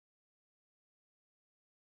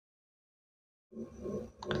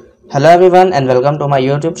Hello everyone and welcome to my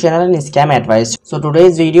YouTube channel and Scam Advice. So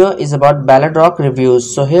today's video is about Balladrock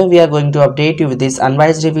Reviews. So here we are going to update you with this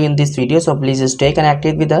unbiased review in this video. So please stay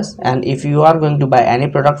connected with us, and if you are going to buy any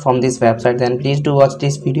product from this website, then please do watch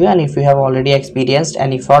this video. And if you have already experienced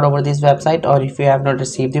any fraud over this website, or if you have not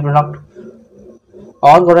received the product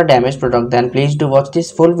or got a damaged product, then please do watch this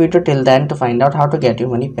full video till then to find out how to get your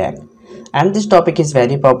money back. And this topic is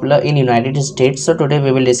very popular in United States, so today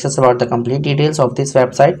we will discuss about the complete details of this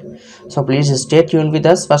website. So please stay tuned with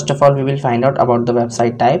us. First of all, we will find out about the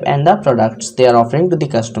website type and the products they are offering to the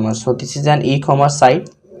customers. So this is an e-commerce site,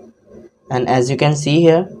 and as you can see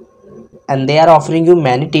here, and they are offering you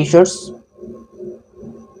many t-shirts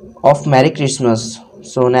of Merry Christmas.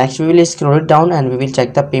 So next we will scroll it down and we will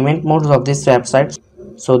check the payment modes of this website.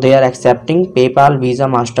 So they are accepting PayPal, Visa,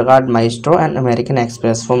 MasterCard, Maestro and American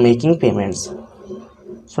Express for making payments.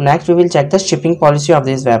 So next we will check the shipping policy of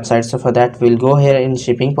this website. So for that we'll go here in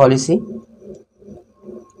shipping policy.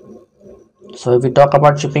 So if we talk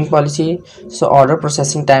about shipping policy, so order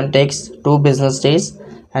processing time takes 2 business days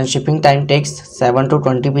and shipping time takes 7 to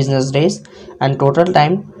 20 business days, and total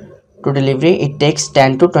time to delivery it takes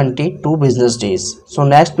 10 to 22 business days. So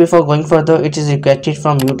next, before going further, it is requested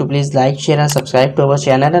from you to please like, share and subscribe to our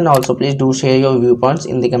channel, and also please do share your viewpoints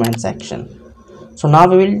in the comment section. So now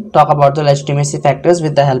we will talk about the legitimacy factors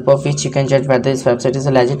with the help of which you can judge whether this website is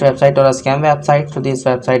a legit website or a scam website. So this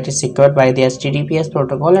website is secured by the HTTPS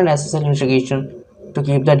protocol and SSL integration to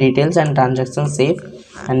keep the details and transactions safe,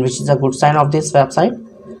 and which is a good sign of this website.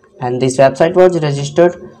 And this website was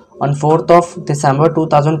registered on 4th of December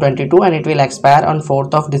 2022 and it will expire on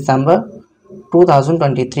 4th of December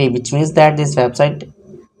 2023, which means that this website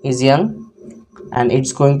is young and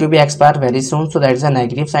it's going to be expired very soon. So that is a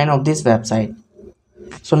negative sign of this website.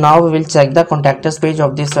 So now we will check the contact us page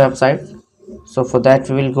of this website. So for that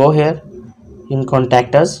we will go here in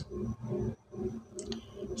contact us.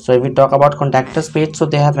 So if we talk about contact us page, so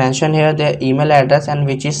they have mentioned here their email address, and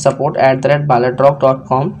which is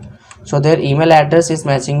support@balladrock.com. So their email address is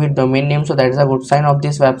matching with domain name, so that is a good sign of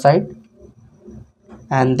this website.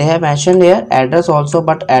 And they have mentioned here address also,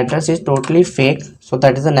 but address is totally fake, so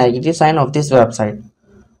that is a negative sign of this website.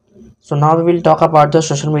 So now we will talk about the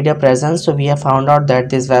social media presence. So we have found out that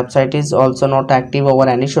this website is also not active over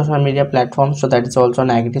any social media platform, so that is also a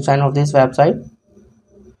negative sign of this website.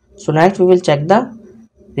 So next we will check the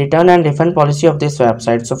return and refund policy of this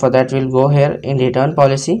website. So for that we'll go here in return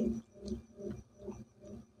policy.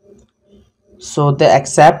 So they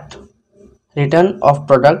accept return of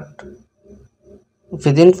product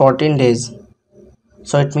within 14 days.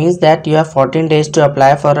 So it means that you have 14 days to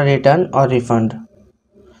apply for a return or refund.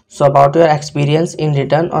 So about your experience in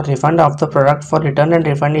return or refund of the product, for return and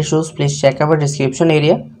refund issues, please check our description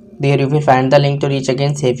area. There you will find the link to reach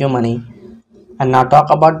again save your money. And now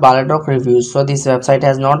talk about Balladrock Reviews. So this website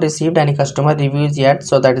has not received any customer reviews yet,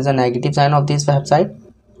 so that is a negative sign of this website.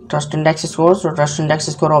 Trust index score. So trust index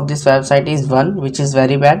score of this website is 1, which is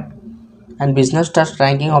very bad, and business trust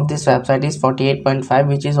ranking of this website is 48.5,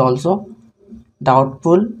 which is also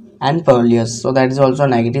doubtful and perilous, so that is also a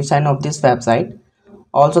negative sign of this website.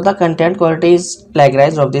 Also the content quality is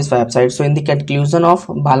plagiarized of this website. So in the conclusion of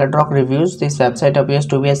Balladrock Reviews, this website appears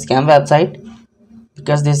to be a scam website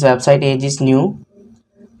because this website age is new.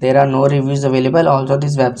 There are no reviews available. Also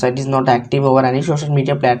this website is not active over any social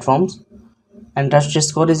media platforms, and trust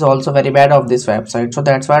score is also very bad of this website. So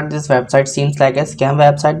that's why this website seems like a scam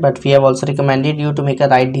website, but we have also recommended you to make a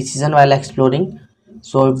right decision while exploring.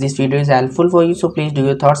 So if this video is helpful for you, so please do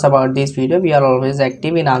your thoughts about this video. We are always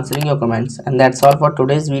active in answering your comments. And that's all for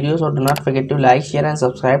today's video. So do not forget to like, share and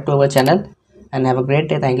subscribe to our channel, and have a great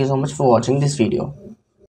day. Thank you so much for watching this video.